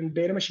data، ولأن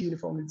الداتا ماشي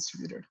uniformly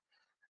distributed.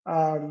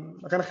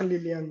 غنخلي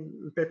لي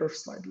البيبر في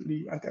السلايد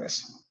اللي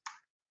انتريس.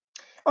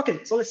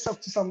 Okay, so let's talk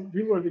to some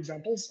real-world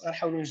examples.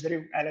 غنحاولوا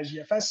نجريو على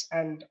GFS,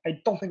 and I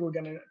don't think we're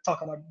going to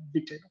talk about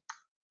big table.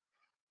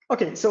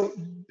 Okay, so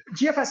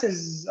GFS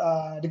is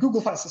the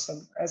Google file system.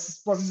 It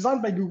was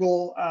designed by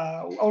Google.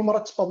 أول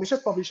مرة published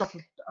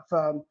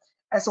في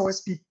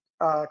SOSP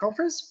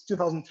conference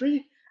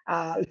 2003.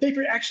 The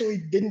paper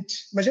actually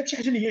ما جابش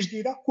حاجه اللي هي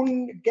جديده.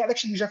 كاع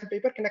داكشي اللي جا في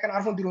البيبر كنا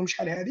كنعرفوا نديروهم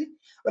شحال هذه،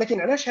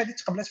 ولكن علاش هذه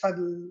تقبلت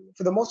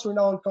في the most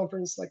renowned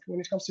conference like when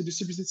it comes to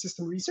distributed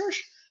system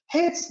research.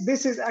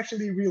 This is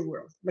actually real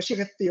world. ماشي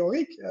غير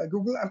theoric.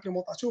 Google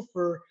implementation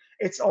for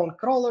its own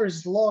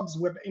crawlers, logs,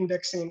 web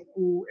indexing,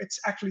 it's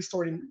actually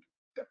stored in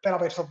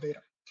petabytes of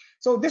data.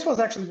 So this was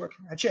actually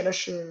working.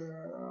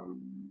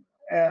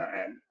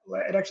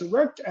 It actually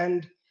worked and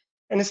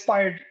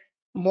inspired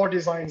more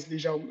designs اللي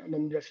جاو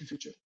من في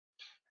الفيوتشر.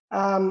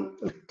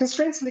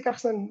 Constraints اللي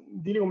كنخصنا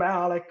نديرو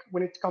معاها like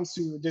when it comes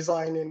to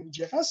design in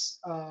GFS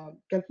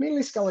كانت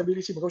mainly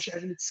scalability. بغاو شي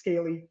حاجه اللي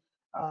تسكيلي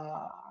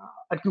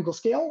at Google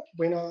scale.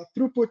 بغينا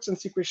throughput and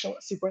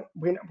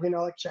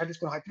بغينا like شي حاجه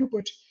تكون high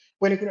throughput.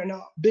 بغينا يكون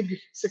عندنا big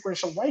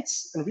sequential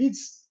writes and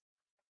reads.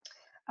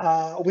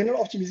 وبغينا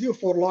optimize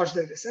for large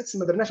data sets.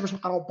 ما درناش باش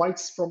نقراو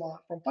bytes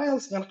from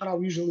files.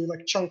 غنقراو usually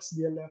like chunks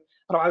ديال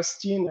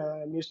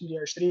 64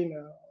 120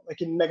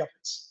 like in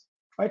megabytes.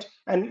 Right?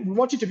 And we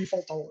want it to be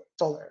fault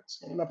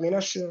tolerant. يعني ما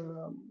بغيناش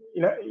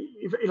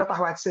إلا طاح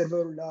واحد سيرفر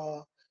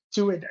ولا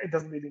two, it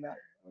doesn't really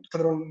matter.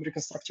 نقدروا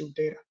reconstruct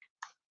data.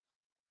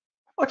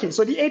 Okay,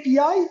 so the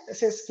API,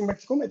 since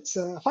it's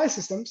file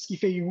systems,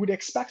 كيف you would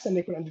expect أن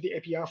يكون عندي the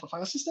API for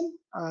file system.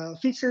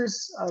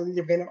 Features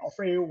اللي بغينا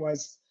offer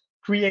was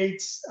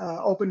create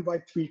open by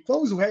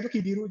pre-close, وهذا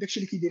كيديروا داكشي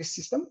اللي كيدير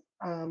السيستم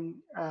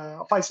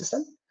file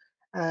system.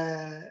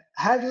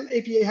 هذا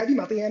الاي بي اي هذه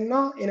معطيها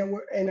لنا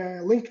in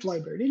a linked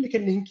library اللي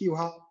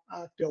كنلينكيوها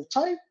at build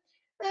time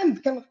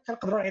and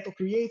كنقدروا نعيطوا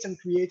create and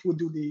create would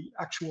do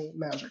the actual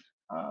magic.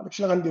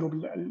 داكشي اللي غنديروا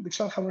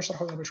داكشي اللي غنحاولوا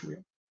نشرحوا دابا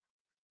شويه.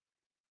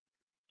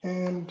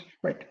 And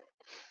right,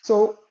 so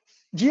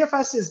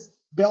GFS is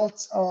built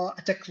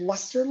at a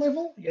cluster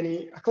level.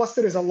 يعني a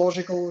cluster is a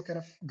logical kind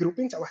of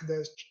grouping تاع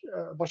واحد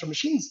bunch of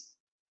machines.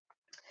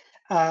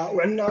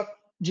 وعندنا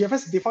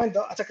GFS defined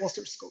at a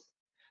cluster scope.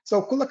 So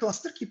كل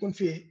كلاستر كيكون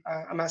فيه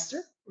a master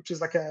which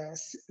is like a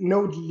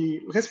node اللي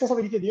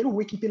الريسبونسابيلتي ديالو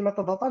هو كيدير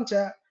الميتا داتا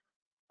نتاع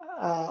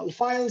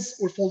الفايلز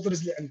والفولدرز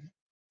اللي عندنا.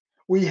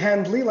 We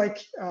handle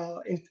like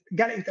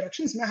كاع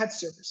الانتراكشنز مع هاد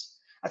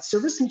السيرفرز. هاد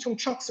السيرفرز سميتهم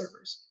chunk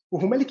servers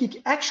وهما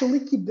اللي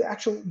actually keep the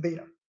actual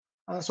data.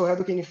 So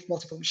هادو كاينين في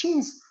multiple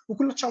machines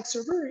وكل chunk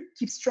server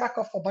keeps track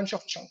of a bunch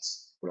of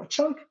chunks. كل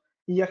chunk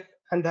هي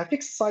عندها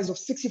fixed size of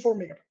 64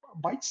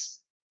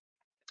 megabytes.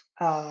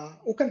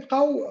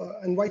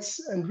 وكنبقاو and writes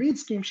and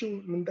reads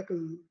كيمشيو من داك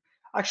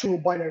actual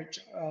binary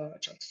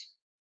chunks.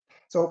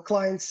 So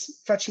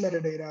clients fetch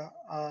metadata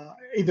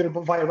either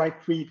via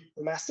write read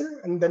the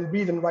master and then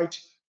read and write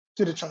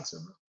to the chunk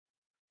server.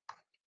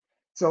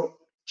 So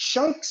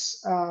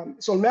chunks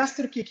so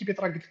master كيف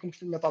يتراك قلت لكم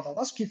في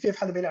الميتاداتا كيف فيه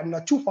بحال دابا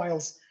عندنا two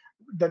files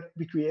that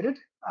we created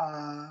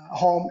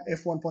home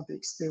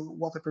f1.txt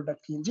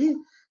wallpaper.png.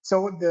 So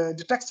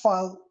the text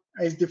file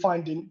is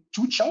defined in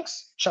two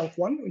chunks, chunk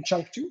 1 and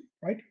chunk 2,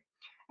 right?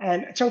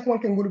 And chunk 1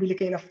 كنقولوا بلي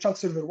كاينه في chunk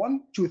server 1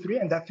 2 3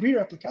 and that 3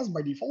 replicas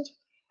by default.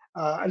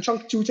 And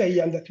chunk 2 حتى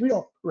هي عندها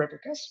 3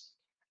 replicas.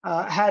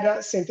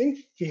 هذا same thing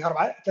فيه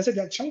ثلاثه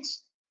ديال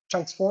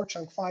chunks 4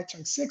 chunk 5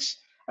 chunk 6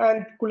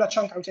 and كل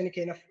chunk عاوتاني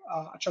كاينه في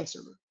chunk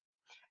server.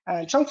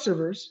 And chunk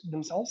servers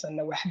themselves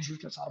عندنا 1 2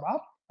 3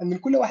 4 and من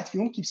كل واحد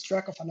فيهم keeps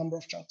track of a number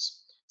of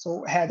chunks.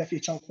 So هذا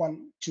فيه chunk 1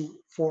 2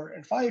 4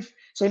 and 5.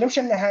 So إلا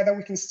مشينا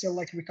هذا we can still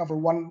like recover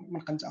 1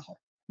 من قيمة آخر.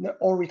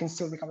 Or we can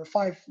still recover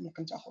 5 من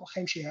قيمة آخر.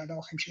 واخا يمشي هذا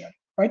واخا يمشي هذا.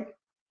 Right?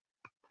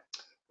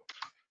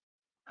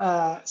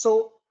 So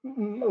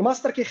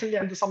الماستر كيخلي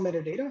عنده some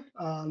metadata.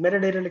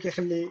 Metadata اللي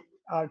كيخلي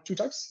two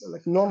types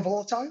like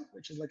non-volatile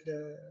which is like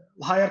the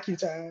hierarchy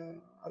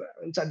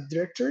نتاع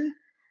directory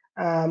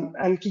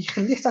and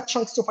كيخليه حتى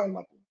chunks to file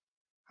mapping.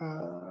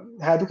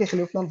 هادو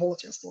كيخليهم في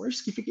non-volatile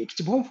storage كيف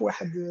يكتبهم في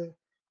واحد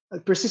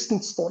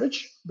persistent storage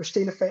باش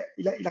حتى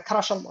إلا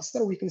كراش الماستر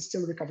we can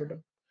still recover them.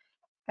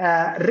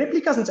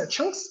 الريبليكاز نتاع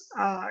chunks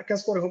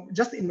كنستوريهم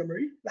just in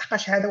memory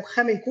لحقاش هذا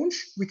واخا ما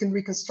يكونش we can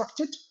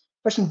reconstruct it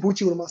باش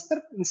نبوتيو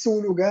الماستر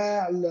نسولو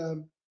كاع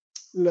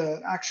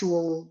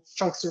actual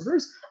chunk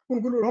servers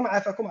ونقولوا لهم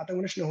عافاكم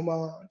عطيونا شنو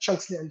هما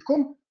chunks اللي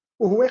عندكم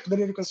وهو يقدر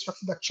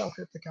يريكونستراكت داك chunk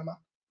replica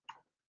معاه.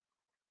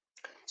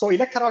 So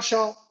إلا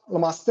كراشا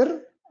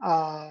الماستر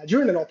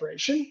during an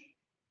operation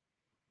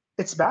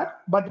it's bad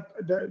but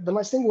the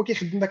nice thing هو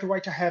كيخدم داك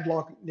الرايت ahead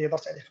log اللي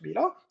هضرت عليه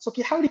قبيله. So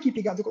كيحاول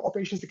يكيبي كاع دوك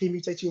الاوبريشنز اللي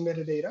كيميوتيتيو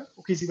metadata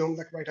وكيزيدهم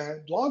داك الرايت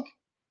ahead log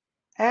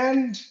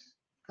and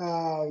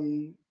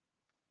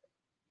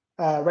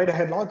right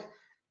ahead log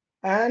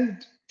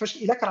and فاش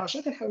الا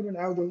كراشا كنحاولوا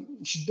نعاودوا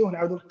نشدوه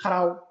نعاودوا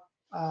نقراو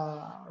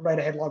right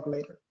ahead log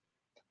later.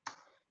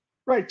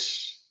 Right,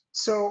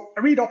 so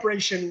a read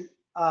operation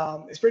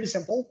is pretty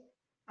simple.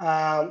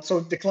 So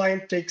the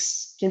client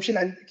takes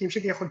كيمشي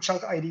كياخذ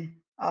chunk ID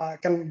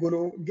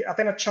كنقولوا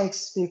عطينا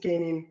chunks فين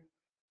كاينين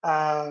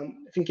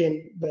فين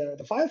كاين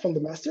the file from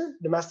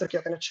the master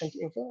كيعطينا chunk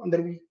info and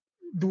then we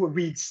do a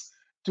reads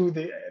to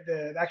the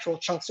actual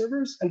chunk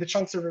servers, and the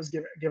chunk servers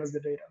give us the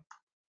data.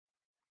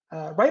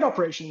 Write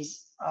operations,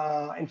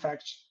 in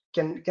fact,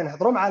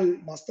 كنهضروا مع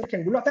الماستر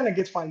كنقول له عطينا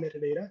get file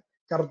metadata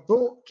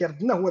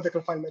كيرد لنا هو ذاك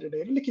الفايل metadata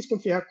اللي كتكون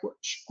فيها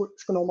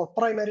شكون هما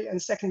primary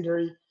and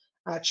secondary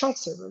chunk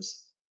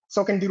servers.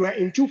 So كنديروها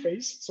in two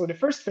phases. So the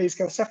first phase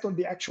can settle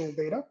the actual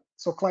data.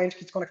 So client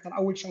كيتكونكت على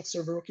أول chunk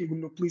server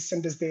وكيقول له please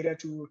send this data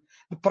to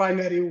the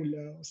primary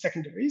وال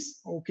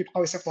secondaries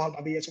وكيبقاو يصيفطوها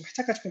لبعضياتهم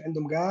حتى كتكون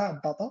عندهم كاع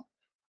الداتا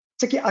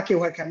حتى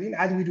كيأكيوها كاملين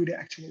عاد we do the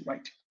actual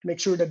write to make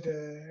sure that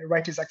the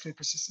write is actually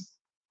persistent.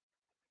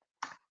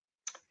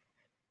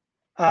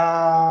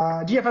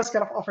 GFS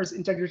kind of offers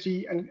integrity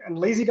and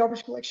lazy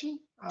garbage collection.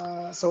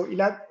 So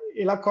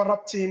إلا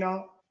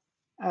كوربتينا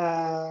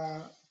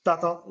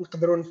data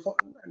نقدروا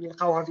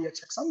نلقاوها via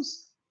checksums,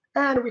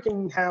 and we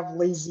can have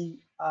lazy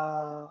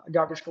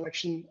garbage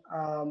collection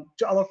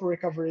to allow for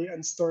recovery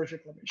and storage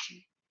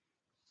reclamation.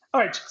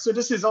 All right, so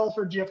this is all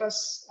for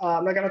GFS.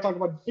 I'm not going to talk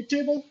about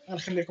Bigtable.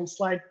 I'll leave a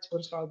slide for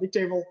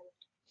Bigtable.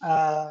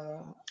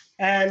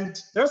 And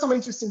there are some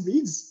interesting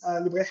reads.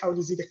 اللي بغى يحاول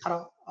يزيد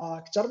يقرا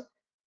أكثر.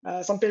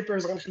 Some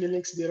papers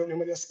غنخلي links ديالهم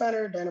هما ديال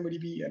Spanner,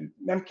 DynamoDB, and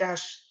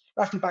Memcache,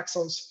 Raft and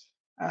Paxos.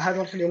 هادو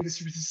غنخليهم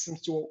distributed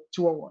systems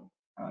 201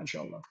 إن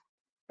شاء الله.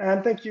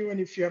 And thank you. And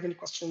if you have any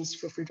questions,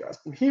 feel free to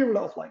ask them here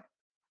or offline.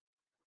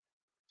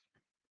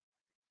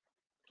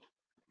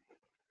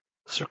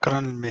 شكرا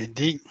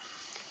مهدي.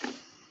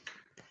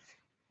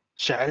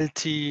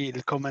 شعلتي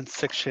الكومنت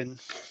سيكشن؟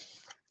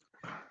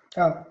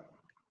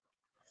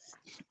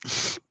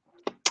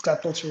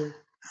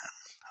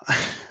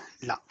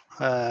 لا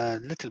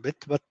little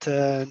bit but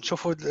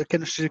نشوفوا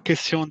كاين شي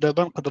كيسيون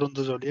دابا نقدروا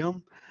ندوزوا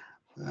عليهم.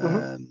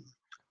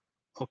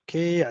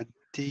 اوكي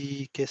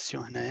عندي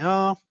كيسيون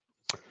هنايا.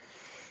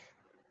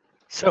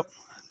 So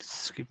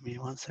let's give me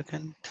 1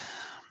 second.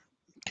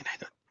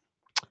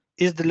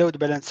 Is the load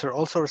balancer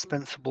also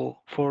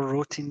responsible for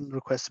routing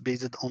requests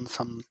based on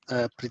some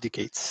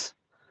predicates?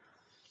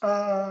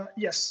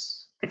 Yes,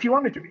 if you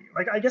want it to be.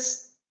 Like I guess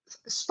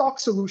stock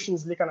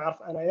solutions اللي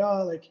كنعرف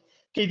انايا like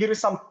كيديروا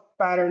some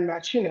pattern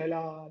matching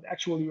على the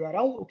actual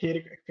URL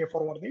وكي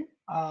forwarding.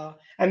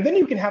 And then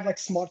you can have like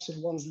smarter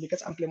ones اللي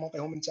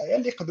كتامبليمونطيهم نتايا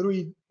اللي يقدروا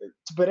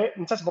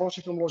انت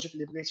تبرونشي فيهم اللوجيك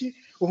اللي بغيتي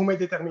وهما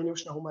يديتيرمينيو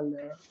شنو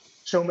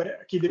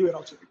هما كيديروا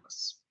يراوتوا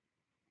ريكويست.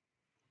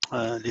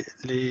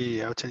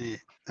 اللي عاوتاني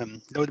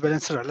لود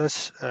بالانسر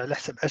على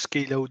حسب اش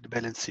كيلود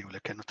بالانسي ولا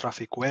كانوا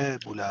ترافيك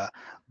ويب ولا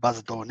باز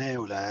دوني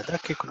ولا هذا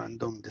كيكون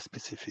عندهم دي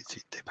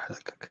سبيسيفيسيتي بحال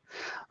هكاك.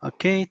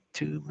 اوكي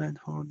تو مان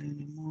فور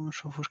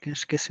نشوف واش كاين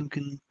شي كيسيون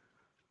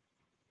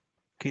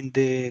كاين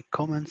دي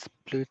كومنتس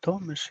بلوتو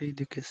ماشي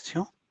دي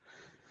كيسيون.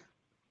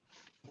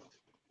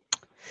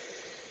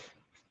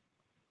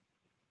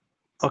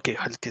 اوكي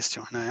واحد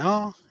الكيسيون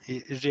هنايا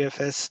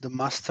GFS the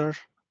master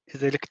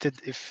is elected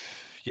if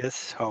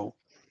yes how?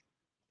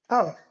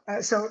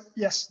 So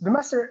yes, the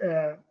master,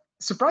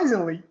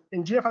 surprisingly, in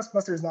GFS,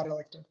 master is not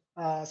elected.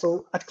 So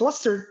at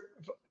cluster,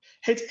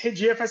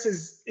 GFS is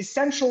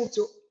essential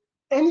to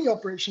any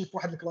operation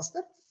for the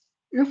cluster.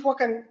 Une fois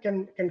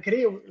can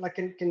create, like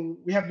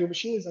we have new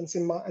machines and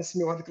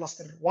نسميو هذا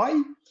cluster Y,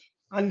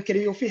 and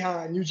create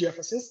فيها new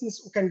GFS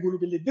instance, وكنقولوا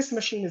باللي this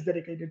machine is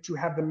dedicated to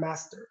have the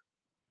master.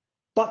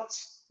 But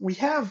we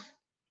have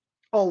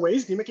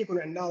always ديما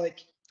كيكونوا عندنا like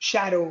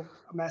shadow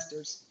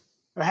masters.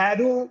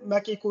 هادو ما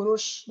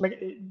كيكونوش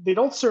they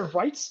don't serve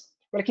rights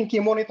ولكن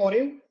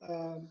كيمونيطوريو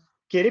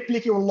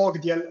كيريبليكيو اللوغ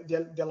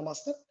ديال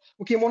الماستر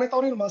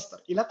وكيمونيطوريو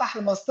الماستر الا طاح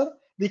الماستر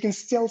they can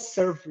still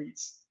serve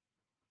reads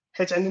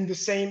حيت عندهم the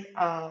same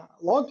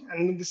log and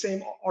عندهم the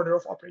same order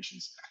of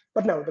operations.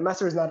 But no, the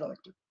master is not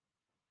elected.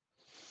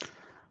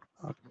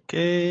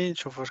 اوكي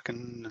نشوف واش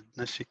كان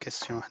عندنا شي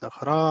كيسيون واحده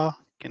اخرى.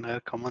 كاين غير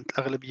كومنت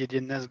الاغلبيه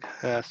ديال الناس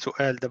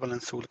السؤال دابا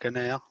غنسولك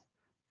انايا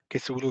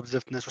كيسولوا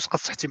بزاف الناس واش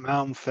قصحتي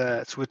معاهم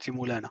في تصويرتي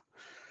مولانا؟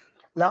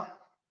 لا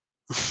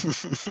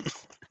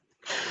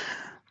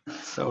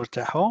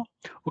ارتاحوا.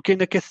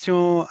 وكاينه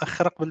كيسيون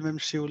اخرى قبل ما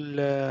نمشيو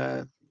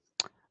ل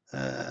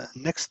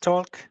نيكست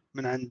توك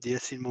من عند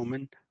ياسين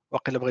مؤمن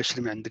واقيلا بغى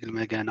يشري من عندك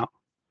المكانه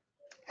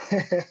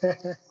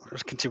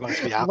واش كنتي باغي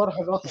تبيعها؟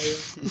 مرحبا خويا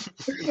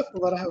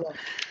مرحبا.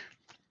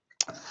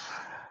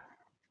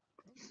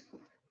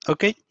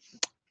 اوكي